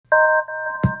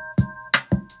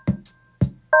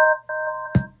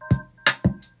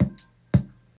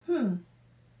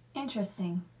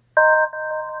Interesting.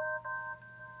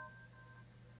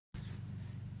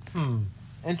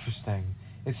 Interesting.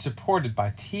 It's supported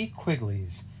by T.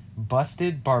 Quigley's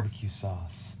Busted Barbecue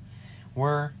Sauce,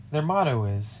 where their motto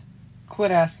is,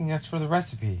 quit asking us for the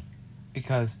recipe,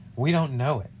 because we don't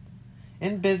know it.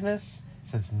 In business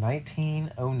since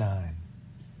 1909.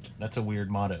 That's a weird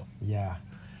motto. Yeah.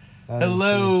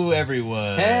 Hello,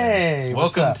 everyone. Hey,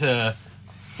 welcome to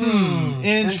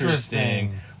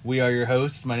Interesting. We are your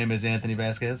hosts. My name is Anthony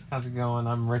Vasquez. How's it going?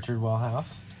 I'm Richard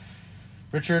Wellhouse.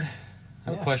 Richard, I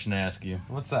have a question to ask you.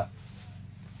 What's up?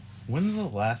 When's the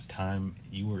last time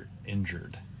you were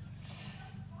injured?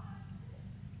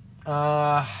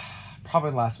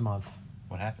 Probably last month.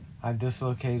 What happened? I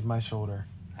dislocated my shoulder.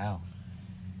 How?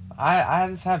 I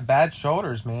just have bad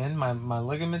shoulders, man. My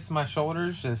ligaments in my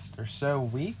shoulders just are so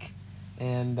weak,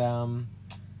 and it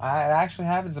actually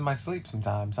happens in my sleep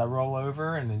sometimes. I roll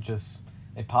over and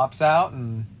it pops out,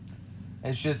 and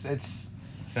it's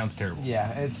Sounds terrible.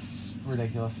 yeah, it's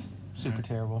ridiculous, super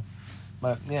terrible.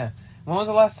 But yeah, when was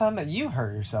the last time that you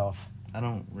hurt yourself? I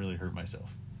don't really hurt myself.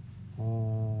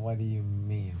 What do you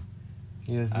mean?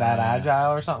 You just that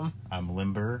agile or something? I'm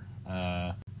limber. I'm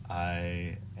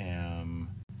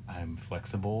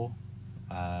flexible.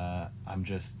 I'm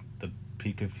just the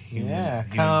peak of human.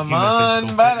 Come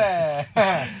on, buddy.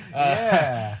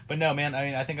 Yeah. But no, man. I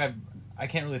mean, I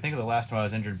can't really think of the last time I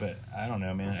was injured, but I don't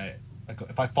know, man.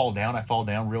 If I fall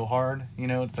down real hard. You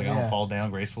know, it's like I don't fall down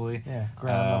gracefully. Yeah,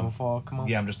 ground level fall. Come on.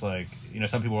 Yeah, I'm just like,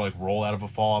 some people are like roll out of a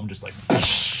fall. I'm just like,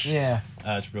 yeah,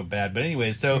 it's real bad. But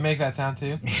anyways, so you make that sound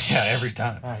too. Yeah, every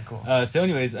time. All right, cool. So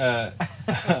anyways,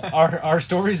 our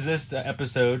stories this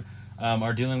episode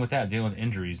are dealing with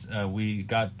injuries. We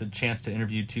got the chance to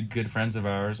interview two good friends of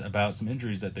ours about some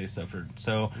injuries that they suffered.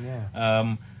 So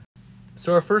yeah.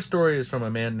 So our first story is from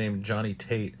a man named Johnny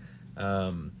Tate.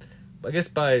 I guess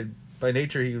by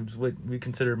nature he was what we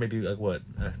consider maybe like what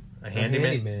a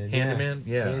handyman. Handyman.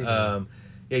 Yeah.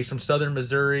 He's from southern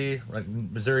Missouri, like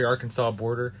Missouri-Arkansas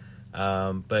border.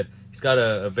 But he's got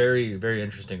a very, very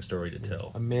interesting story to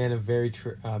tell. A man of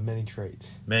many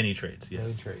traits. Many traits,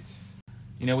 yes. Many traits.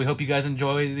 We hope you guys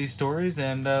enjoy these stories,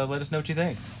 and let us know what you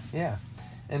think. Yeah.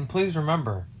 And please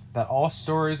remember that all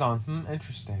stories on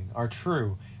Interesting are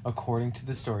true according to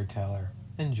the storyteller.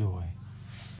 Enjoy.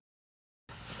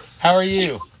 How are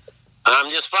you? I'm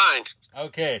just fine.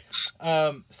 Okay.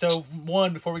 So,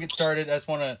 before we get started, I just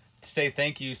want to say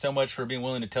thank you so much for being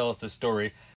willing to tell us this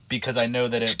story, because I know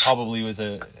that it probably was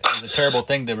a terrible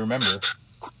thing to remember.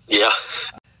 Yeah.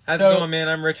 How's it going, man?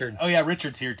 I'm Richard. Oh, yeah,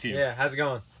 Richard's here, too. Yeah, how's it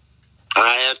going?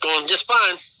 It's going just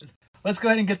fine. Let's go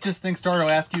ahead and get this thing started. I'll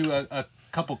ask you a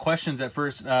couple questions at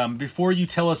first. Before you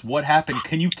tell us what happened,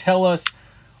 can you tell us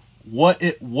what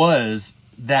it was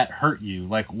that hurt you?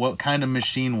 Like, what kind of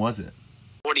machine was it?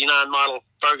 49 model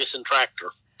Ferguson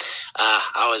tractor.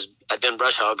 I'd been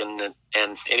brush hogging,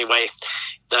 and anyway,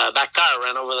 the back tire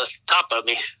ran over the top of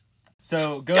me.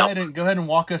 So go ahead and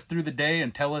walk us through the day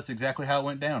and tell us exactly how it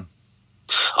went down.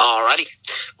 Alrighty.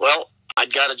 Well,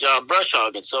 I'd got a job brush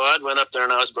hogging, so I went up there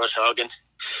and I was brush hogging.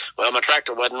 Well, my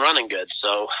tractor wasn't running good,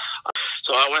 so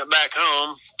I went back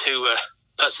home to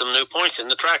put some new points in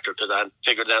the tractor because I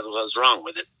figured that was wrong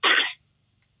with it.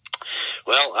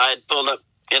 Well, I had pulled up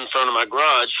in front of my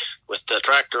garage with the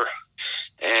tractor,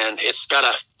 and it's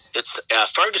a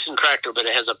Ferguson tractor, but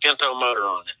it has a Pinto motor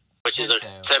on it, which is a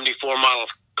 74 model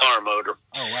car motor.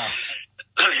 Oh, wow.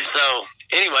 So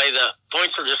anyway, the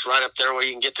points are just right up there where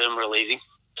you can get to them real easy.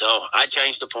 So I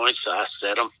changed the points, I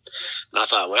set them, and I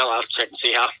thought, well, I'll check and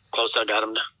see how close I got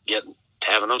them to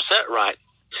having them set right.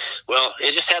 Well,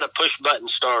 it just had a push-button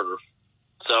starter.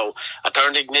 So I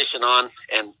turned the ignition on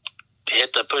and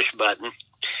hit the push button,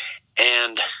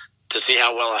 and to see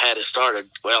how well I had it started,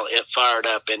 well, it fired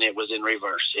up, and it was in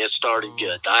reverse. It started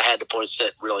good. I had the points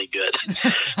set really good.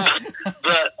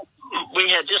 But we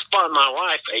had just bought my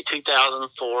wife a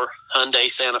 2004 Hyundai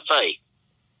Santa Fe.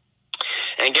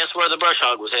 And guess where the brush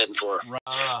hog was heading for?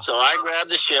 So I grabbed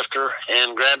the shifter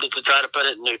and grabbed it to try to put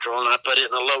it in neutral, and I put it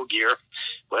in a low gear.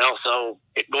 Well, so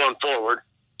it going forward.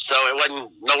 So it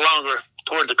wasn't no longer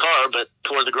toward the car, but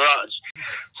toward the garage.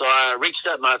 So I reached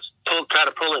up and tried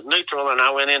to pull it neutral, and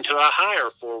I went into a higher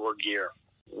forward gear.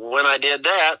 When I did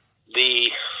that,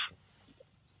 the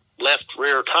left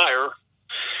rear tire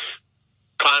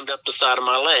climbed up the side of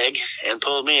my leg and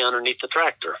pulled me underneath the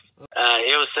tractor.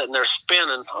 It was sitting there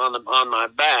spinning on my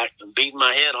back and beating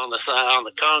my head on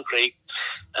the concrete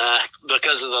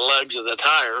because of the lugs of the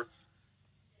tire.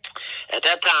 At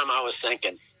that time, I was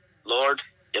thinking, Lord,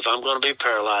 if I'm going to be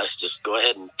paralyzed, just go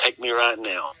ahead and take me right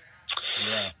now.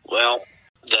 Yeah. Well,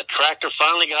 the tractor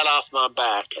finally got off my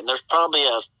back, and there's probably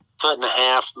a foot and a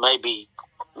half, maybe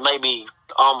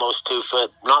almost 2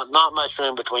 foot. Not much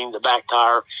room between the back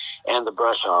tire and the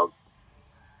brush hog.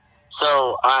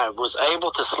 So I was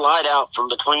able to slide out from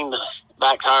between the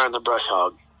back tire and the brush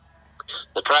hog.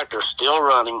 The tractor's still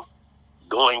running,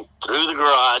 going through the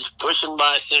garage, pushing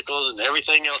bicycles and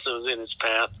everything else that was in its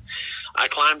path. I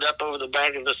climbed up over the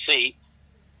back of the seat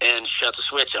and shut the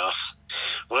switch off.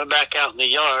 Went back out in the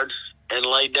yard and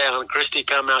laid down. Christy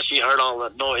come out. She heard all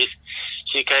that noise.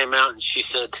 She came out and she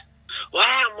said, "What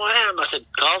happened? What happened?" I said,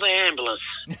 "Call the ambulance."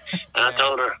 And I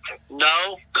told her,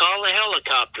 "No, call the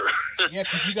helicopter." Yeah,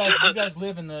 because you guys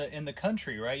live in the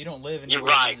country, right? You don't live in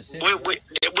the city. Well,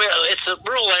 it's a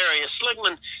rural area.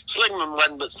 Sligman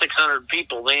wasn't but 600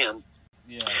 people then.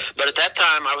 Yeah. But at that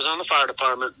time, I was on the fire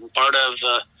department and part of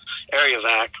Area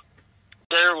Vac.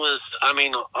 There was,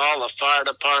 all the fire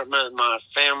department, my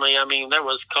family. There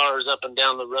was cars up and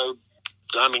down the road.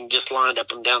 Just lined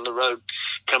up and down the road,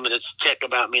 coming to check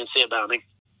about me and see about me.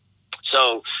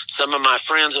 So some of my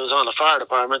friends that was on the fire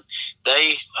department,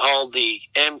 they hauled the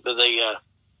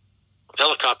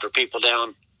helicopter people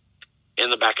down in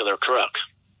the back of their truck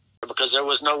because there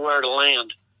was nowhere to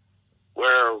land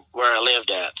where I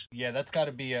lived at. Yeah, that's got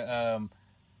to be a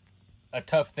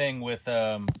tough thing with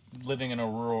living in a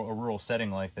rural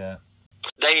setting like that.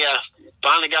 They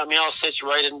finally got me all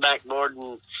situated and backboard,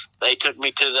 and they took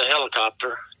me to the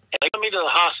helicopter. And they got me to the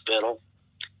hospital,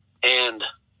 and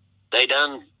they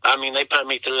put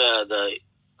me through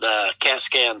the CAT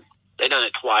scan. They done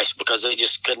it twice because they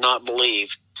just could not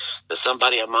believe that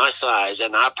somebody of my size,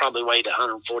 and I probably weighed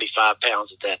 145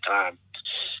 pounds at that time,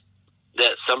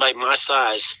 that somebody my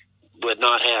size would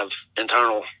not have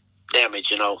internal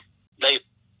damage, They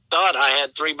thought I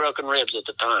had 3 broken ribs at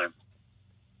the time.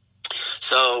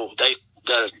 So the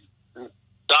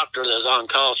doctor that was on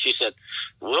call, she said,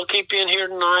 "We'll keep you in here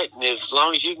tonight, and as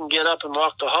long as you can get up and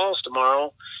walk the halls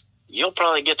tomorrow, you'll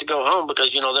probably get to go home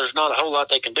because, there's not a whole lot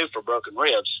they can do for broken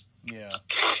ribs." Yeah.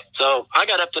 So I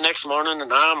got up the next morning,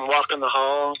 and I'm walking the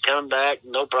hall, coming back,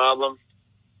 no problem.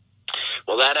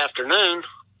 Well, that afternoon,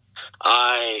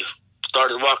 I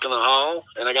started walking the hall,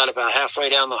 and I got about halfway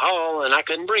down the hall, and I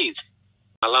couldn't breathe.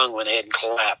 My lung went ahead and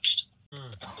collapsed.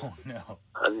 Oh, no.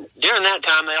 And during that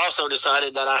time, they also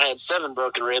decided that I had 7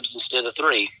 broken ribs instead of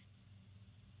 3.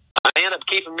 They ended up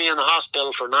keeping me in the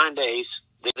hospital for 9 days.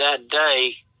 That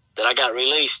day that I got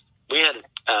released, we had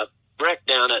a wreck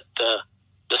down at the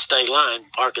state line,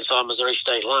 Arkansas-Missouri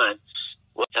state line.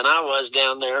 And I was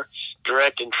down there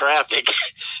directing traffic,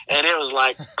 and it was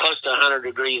like close to 100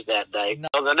 degrees that day. No.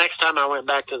 So the next time I went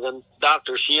back to the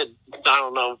doctor, I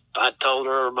don't know, I told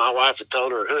her, or my wife had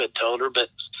told her, or who had told her, but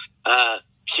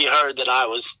she heard that I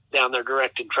was down there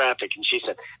directing traffic, and she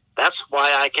said, "That's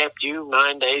why I kept you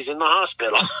 9 days in the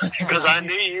hospital, because I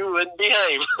knew you wouldn't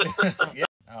behave." Yeah.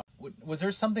 Was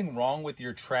there something wrong with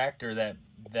your tractor that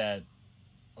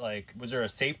was there a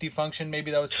safety function maybe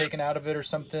that was taken out of it or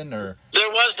something? Or there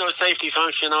was no safety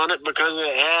function on it because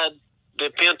it had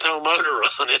the Pinto motor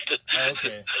on it.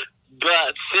 Okay.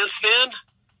 But since then,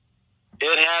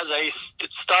 it has a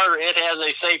starter. It has a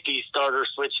safety starter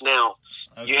switch now.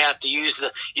 Okay. You have to use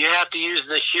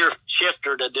the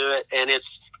shifter to do it, and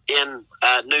it's in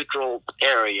a neutral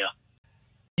area.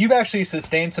 You've actually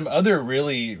sustained some other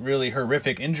really, really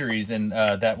horrific injuries, and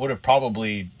that would have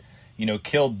probably,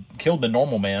 killed the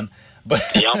normal man. But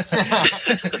yep.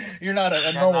 You're not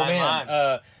a normal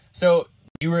man. So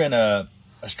you were in a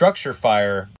structure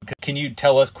fire. Can you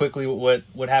tell us quickly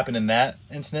what happened in that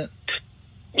incident?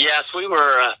 Yes, we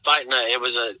were fighting.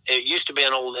 It used to be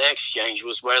an old exchange,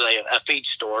 was where a feed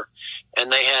store,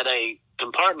 and they had a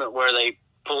compartment where they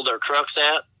pulled their trucks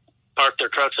parked their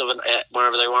trucks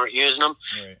whenever they weren't using them.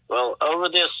 Right. Well, over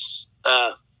this,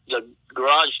 the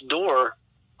garage door,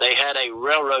 they had a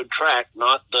railroad track,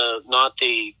 not the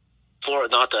floor,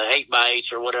 not the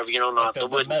 8x8s or whatever, not the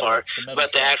wooden part,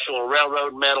 but the actual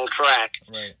railroad metal track,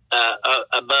 right,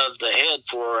 above the head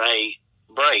for a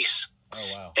brace. Oh,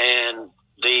 wow. And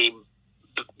the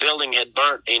building had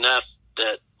burnt enough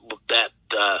that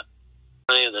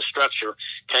the structure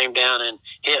came down and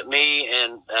hit me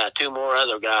and 2 more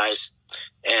other guys.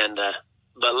 And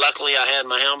but luckily I had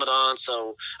my helmet on,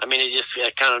 so it just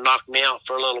kind of knocked me out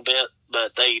for a little bit.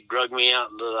 But they dragged me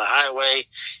out into the highway,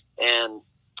 and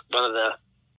one of the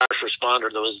first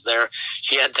responder that was there,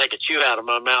 she had to take a chew out of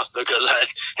my mouth because I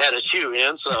had a chew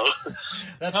in. So,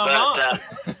 I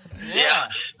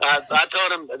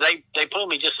told them they pulled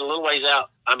me just a little ways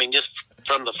out. Just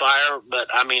from the fire, but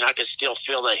I mean, I could still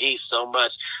feel the heat so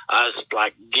much. I was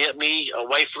like, get me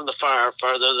away from the fire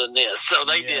further than this. So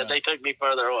they did. They took me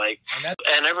further away.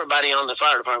 And everybody on the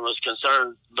fire department was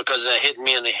concerned because they hit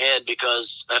me in the head,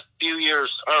 because a few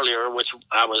years earlier, which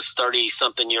I was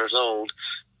 30-something years old,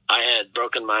 I had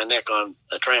broken my neck on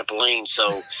a trampoline.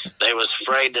 So they was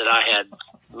afraid that I had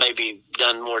maybe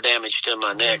done more damage to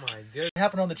my neck. Oh my goodness. What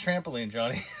happened on the trampoline,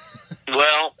 Johnny?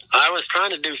 Well, I was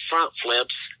trying to do front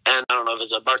flips, and I don't know if it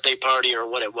was a birthday party or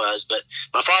what it was, but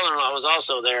my father-in-law was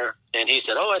also there, and he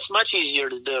said, oh, it's much easier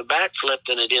to do a back flip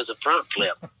than it is a front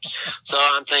flip. So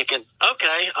I'm thinking,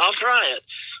 okay, I'll try it.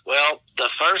 Well, the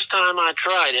first time I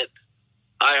tried it,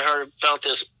 I felt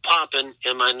this popping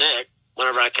in my neck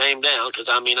whenever I came down, because,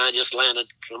 I mean, I just landed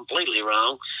completely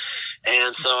wrong.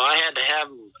 And so I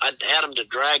had them to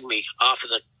drag me off of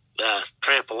the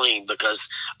trampoline, because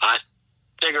I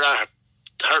figured I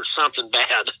hurt something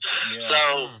bad. Yeah.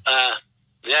 So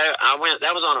I went.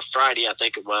 That was on a Friday, I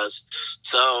think it was.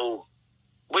 So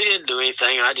we didn't do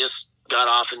anything. I just got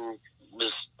off and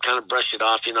was kind of brushed it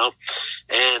off,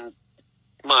 and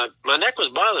my neck was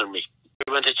bothering me.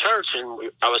 We went to church,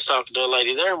 and I was talking to a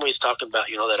lady there, and we was talking about,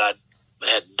 that I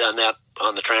had done that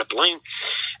on the trampoline,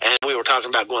 and we were talking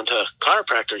about going to a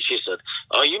chiropractor, and she said,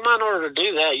 oh, you might order to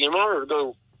do that. You might order to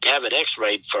go have it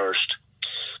x-rayed first.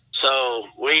 So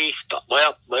we thought,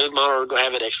 well, we might order to go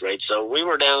have it x-rayed. So we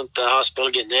were down at the hospital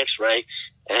getting an x-ray,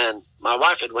 and my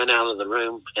wife had went out of the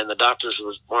room, and the doctors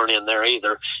weren't in there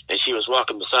either, and she was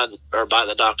walking by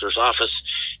the doctor's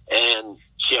office, and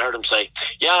she heard him say,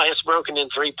 yeah, it's broken in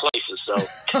 3 places. So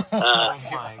oh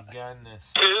my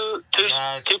goodness.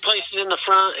 Two places in the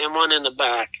front and 1 in the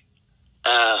back.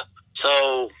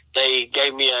 So they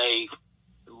gave me a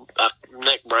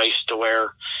neck brace to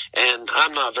wear, and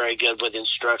I'm not very good with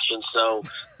instructions, so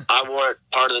I wore it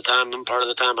part of the time, and part of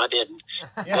the time I didn't.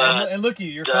 Yeah, but, and look,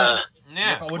 you're fine.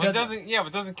 Yeah, what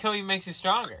doesn't kill you makes you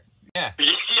stronger. Yeah,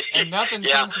 and nothing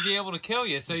seems to be able to kill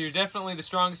you, so you're definitely the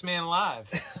strongest man alive.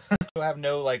 You have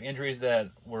no injuries that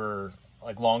were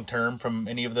long term from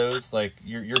any of those.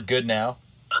 You're good now.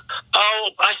 Oh,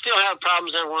 I still have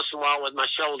problems every once in a while with my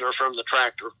shoulder from the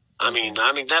tractor. I mean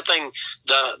that thing,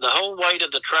 the whole weight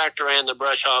of the tractor and the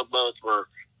brush hog both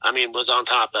was on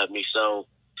top of me. So,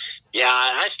 yeah,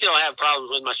 I still have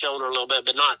problems with my shoulder a little bit,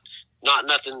 but not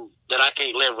nothing that I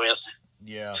can't live with.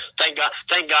 Yeah. Thank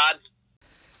God.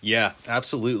 Yeah,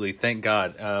 absolutely. Thank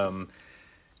God.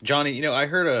 Johnny, I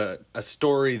heard a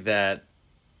story that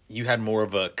you had more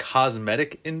of a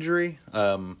cosmetic injury,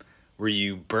 where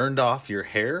you burned off your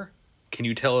hair. Can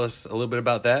you tell us a little bit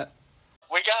about that?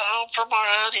 We got home from our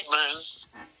honeymoon,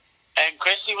 and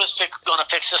Christy was going to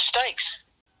fix the steaks.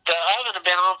 The oven had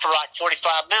been on for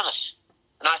 45 minutes.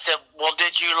 And I said, well,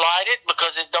 did you light it?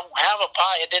 Because it didn't have a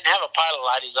pilot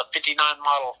light. It's a 59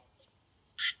 model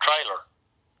trailer.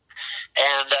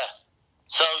 And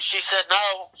so she said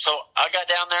no. So I got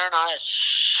down there and I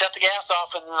shut the gas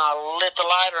off and I lit the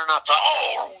lighter and I thought,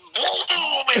 oh,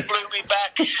 it blew me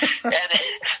back. And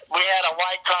we had a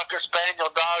white Cocker Spaniel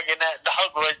dog, and that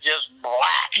dog was just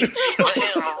black. It was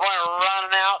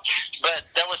running out. But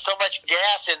there was so much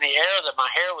gas in the air that my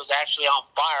hair was actually on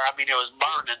fire. I mean, it was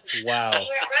burning. Wow.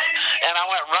 And I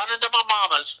went running to my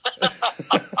mama's.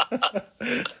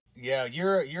 Yeah,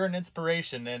 you're an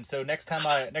inspiration, and so next time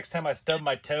I stub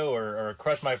my toe or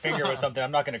crush my finger with something,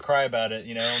 I'm not going to cry about it.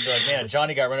 I'll be like, man,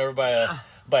 Johnny got run over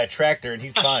by a tractor, and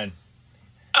he's fine.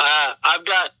 I've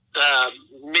got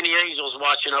many angels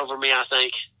watching over me, I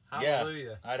think.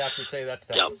 Hallelujah. Yeah, I'd have to say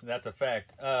that's a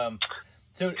fact.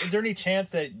 So, is there any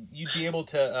chance that you'd be able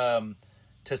to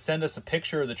send us a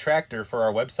picture of the tractor for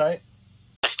our website?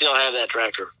 I still have that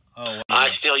tractor. Oh, wow. I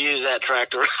still use that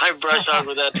tractor. I brush hog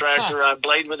with that tractor. I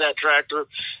blade with that tractor.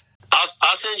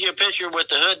 I'll send you a picture with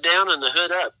the hood down and the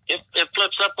hood up. It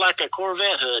flips up like a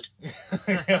Corvette hood.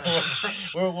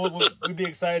 We'd be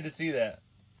excited to see that.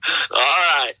 All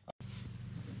right.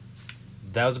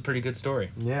 That was a pretty good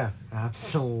story. Yeah,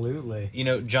 absolutely.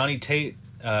 Johnny Tate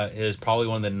is probably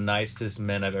one of the nicest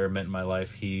men I've ever met in my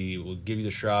life. He will give you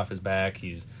the shirt off his back.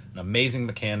 He's an amazing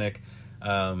mechanic.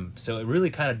 So it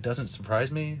really kind of doesn't surprise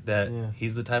me that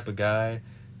he's the type of guy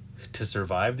to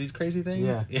survive these crazy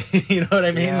things. Yeah. You know what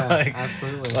I mean? Yeah,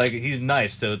 absolutely. He's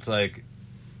nice, so it's like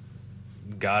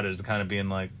God is kind of being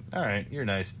like, all right, you're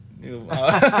nice.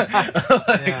 I'll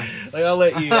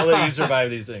let you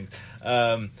survive these things.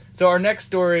 So our next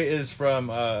story is from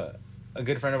a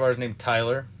good friend of ours named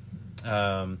Tyler.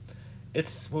 I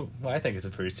think it's a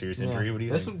pretty serious injury. What do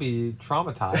you think? This would be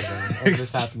traumatizing if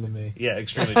this happened to me. Yeah,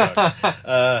 extremely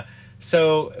traumatizing.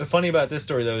 So funny about this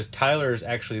story though is Tyler's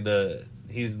actually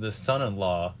he's the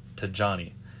son-in-law to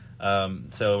Johnny.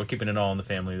 So we're keeping it all in the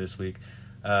family this week.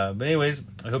 But anyways,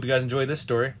 I hope you guys enjoy this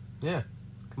story. Yeah.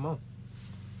 Come on.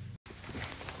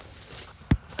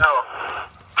 Oh.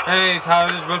 Hey,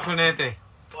 Tyler, this is Richard and Anthony.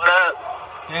 What up?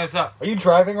 Hey, what's up? Are you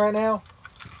driving right now?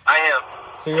 I am.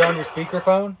 So you're on your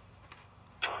speakerphone?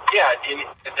 Yeah, do I need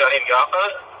to go off of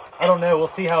it? I don't know. We'll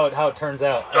see how it turns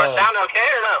out. Do I sound okay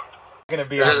or no? Gonna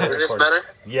be Is this better?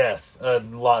 Yes, a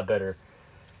lot better.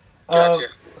 Gotcha.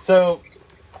 So,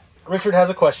 Richard has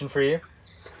a question for you.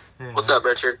 Yeah. What's up,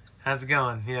 Richard? How's it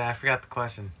going? Yeah, I forgot the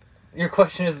question. Your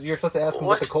question is, you're supposed to ask him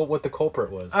what the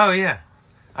culprit was. Oh, yeah.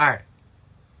 All right,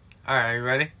 are you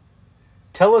ready?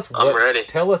 Tell us I'm ready.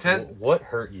 Tell us what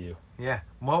hurt you. Yeah.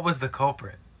 What was the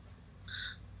culprit?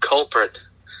 Culprit.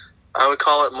 I would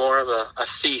call it more of a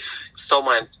thief. Stole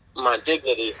my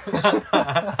dignity.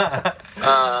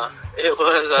 It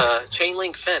was a chain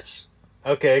link fence.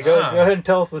 Okay, go ahead and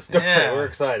tell us the story. Yeah. We're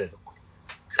excited.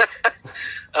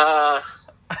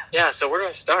 Yeah, so where do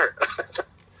I start?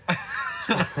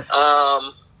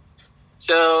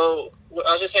 So I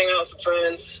was just hanging out with some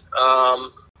friends.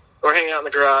 We're hanging out in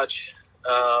the garage.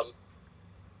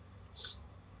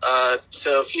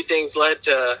 So a few things led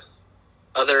to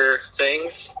other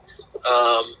things.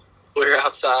 We were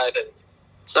outside and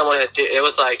someone it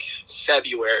was like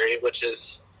February, which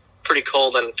is pretty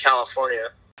cold in California.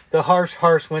 The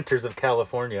harsh winters of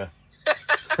California.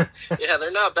 Yeah,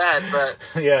 they're not bad, but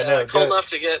cold enough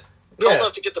to get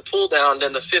the pool down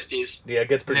in the 50s. Yeah, it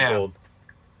gets pretty cold.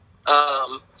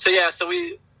 So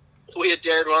we had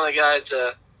dared one of the guys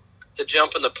to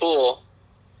jump in the pool,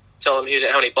 tell him he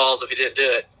didn't have any balls if he didn't do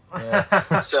it.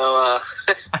 Yeah. So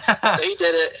he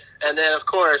did it, and then of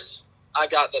course I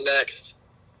got the next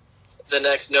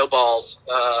no balls.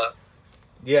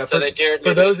 Yeah. So they dared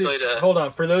me basically to... Hold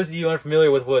on. For those of you unfamiliar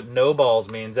with what no balls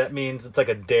means, that means it's like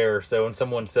a dare. So when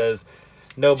someone says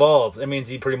no balls, it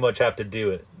means you pretty much have to do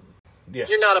it. Yeah.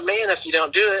 You're not a man if you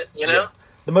don't do it, you know? Yeah.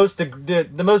 The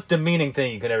most demeaning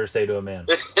thing you could ever say to a man.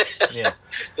 Yeah.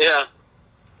 Yeah.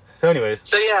 So anyways.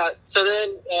 So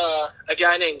then a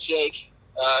guy named Jake,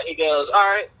 he goes, all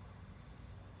right,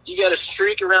 you got to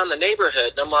streak around the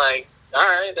neighborhood. And I'm like, all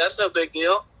right, that's no big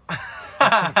deal.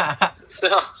 So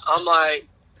I'm like,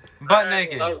 butt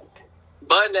naked.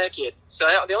 Butt naked. So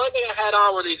the only thing I had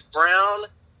on were these brown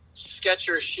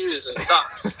Skechers shoes and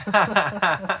socks.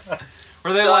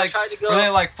 Were they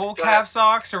like full calf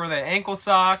socks or were they ankle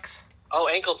socks? Oh,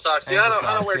 ankle socks. See, I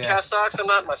don't wear calf socks. I'm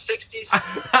not in my 60s.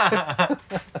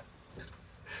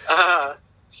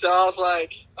 So I was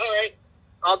like, all right,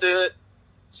 I'll do it.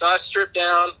 So I stripped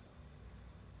down,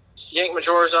 yanked my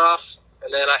drawers off,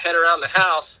 and then I head around the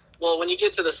house. Well, when you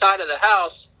get to the side of the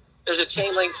house, there's a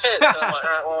chain link fence. So I'm like,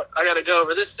 all right, well, I got to go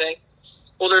over this thing.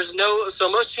 Well,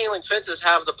 so most chain link fences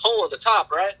have the pole at the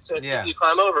top, right? So it's easy to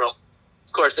climb over them.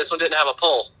 Of course, this one didn't have a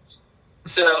pole.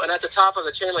 So, and at the top of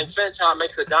the chain link fence, how it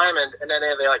makes the diamond, and then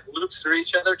they like loop through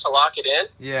each other to lock it in.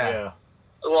 Yeah.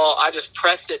 Well, I just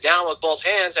pressed it down with both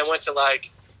hands and went to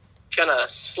like kind of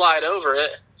slide over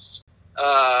it.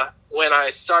 When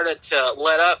I started to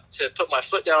let up to put my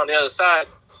foot down on the other side,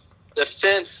 the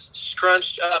fence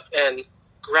scrunched up and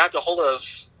grabbed a hold of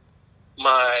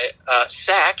my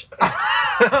sack.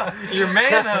 Your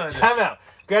manhood. Time out.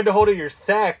 Grabbed a hold of your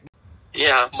sack.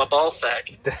 Yeah, my ball sack.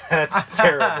 That's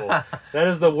terrible. That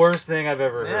is the worst thing I've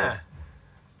ever heard. Yeah.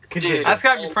 Dude, that's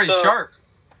got to be pretty sharp.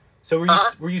 So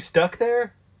were you stuck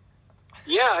there?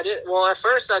 Yeah, I did. Well, at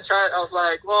first I was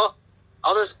like, well,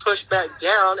 I'll just push back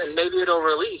down and maybe it'll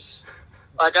release.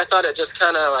 Like I thought it just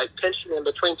kind of like pinched me in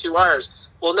between two wires.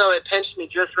 Well, no, it pinched me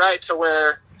just right to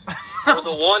where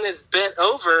the one is bent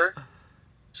over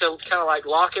to kind of like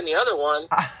lock in the other one.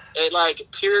 It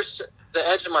like pierced the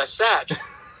edge of my sack.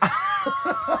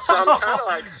 So I'm kind of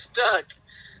like stuck.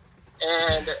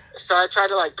 And so I tried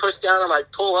to like push down and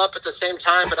like pull up at the same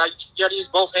time, but you got to use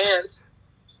both hands.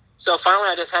 So finally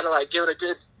I just had to like give it a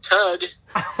good tug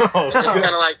and just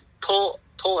kind of like pull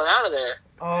it out of there.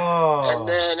 Oh. And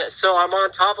then, so I'm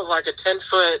on top of like a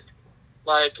 10-foot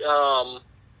like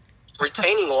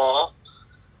retaining wall.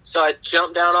 So I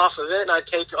jump down off of it and I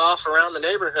take off around the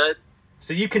neighborhood.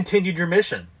 So you continued your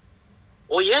mission.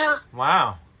 Well, yeah.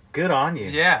 Wow. Good on you.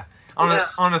 Yeah.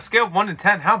 On a scale of 1 to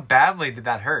 10, how badly did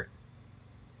that hurt?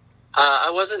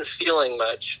 I wasn't feeling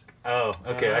much. Oh,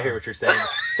 okay. I hear what you're saying.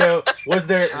 So was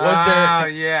there was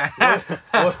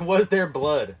there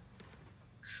blood?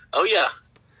 Oh yeah.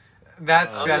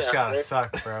 That's gotta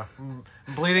suck, bro.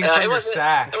 Bleeding from your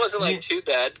sack. It wasn't like too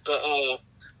bad, but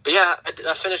yeah,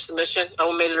 I finished the mission. I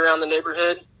made it around the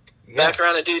neighborhood, back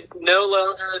around the dude. No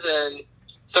longer than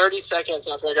 30 seconds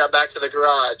after I got back to the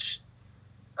garage,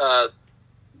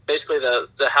 basically the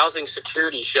housing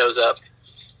security shows up,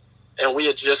 and we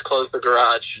had just closed the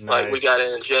garage. Nice. Like, we got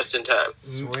in just in time.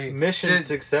 Sweet. Mission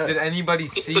success. Did anybody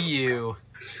see you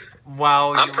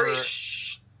while I'm you pretty were...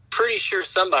 pretty sure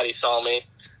somebody saw me.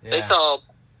 Yeah. They saw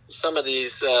some of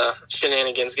these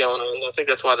shenanigans going on. I think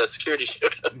that's why the security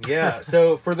showed up. Yeah,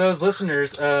 so for those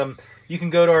listeners, you can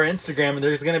go to our Instagram, and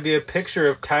there's going to be a picture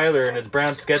of Tyler in his brown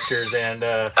Skechers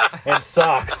and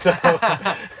socks. So,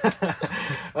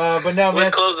 but now, With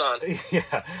man, clothes on.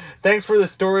 yeah, thanks for the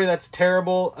story. That's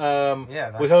terrible.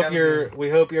 Yeah, we hope we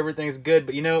hope everything's good.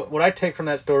 But you know what I take from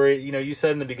that story? You know, you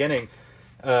said in the beginning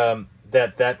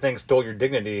that thing stole your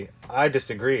dignity. I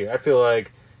disagree. I feel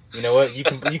like, you know what, you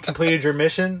completed your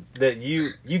mission. That you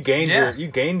gained your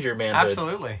manhood.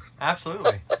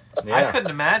 Absolutely. Yeah. I couldn't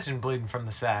imagine bleeding from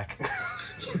the sack.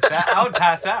 I would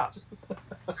pass out.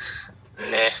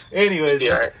 Nah. Anyways,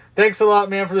 All right. thanks a lot,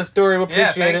 man, for the story. We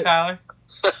appreciate Thanks, it. Tyler.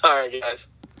 All right, guys.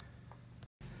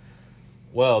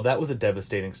 Well, that was a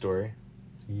devastating story.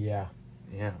 Yeah.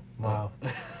 Yeah. Wow.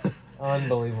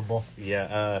 Unbelievable.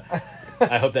 Yeah.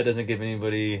 I hope that doesn't give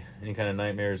anybody any kind of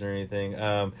nightmares or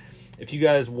anything. If you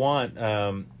guys want,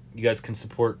 you guys can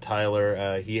support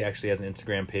Tyler. He actually has an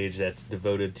Instagram page that's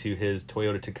devoted to his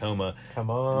Toyota Tacoma. Come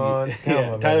on.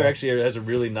 Yeah, Tyler actually has a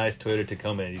really nice Toyota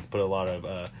Tacoma, and he's put a lot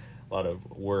of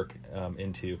work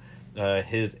into.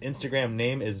 His Instagram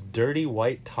name is Dirty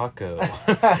White Taco.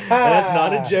 That's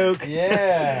not a joke.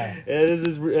 Yeah. It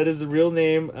is the real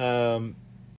name.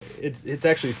 It's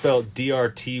actually spelled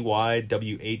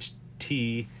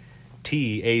DRTYWHTTACO.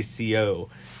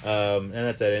 And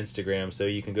that's at Instagram, so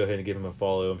you can go ahead and give him a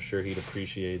follow. I'm sure he'd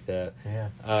appreciate that.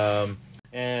 Yeah.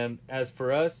 And as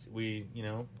for us, we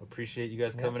appreciate you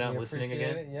guys coming out and listening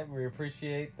again. Yep, we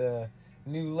appreciate the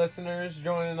new listeners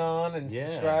joining on and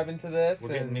subscribing to this.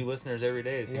 We're getting new listeners every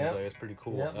day. It seems like it's pretty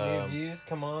cool. Yep, new views.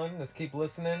 Come on, let's keep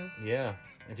listening. Yeah.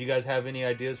 If you guys have any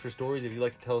ideas for stories, if you'd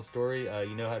like to tell a story,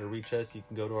 you know how to reach us. You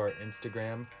can go to our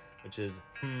Instagram, which is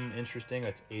interesting.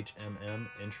 That's HMM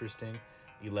interesting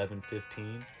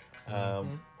 1115.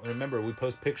 Remember, we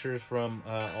post pictures from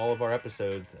all of our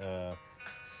episodes.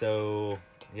 So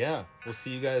yeah, we'll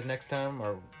see you guys next time,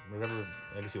 or whatever.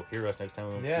 I guess you'll hear us next time.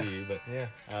 We won't see you, but yeah.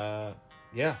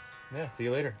 See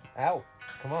you later. Out.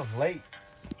 Come on, late.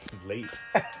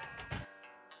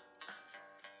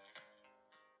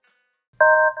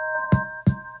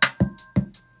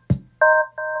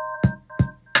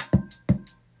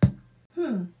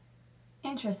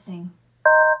 Interesting.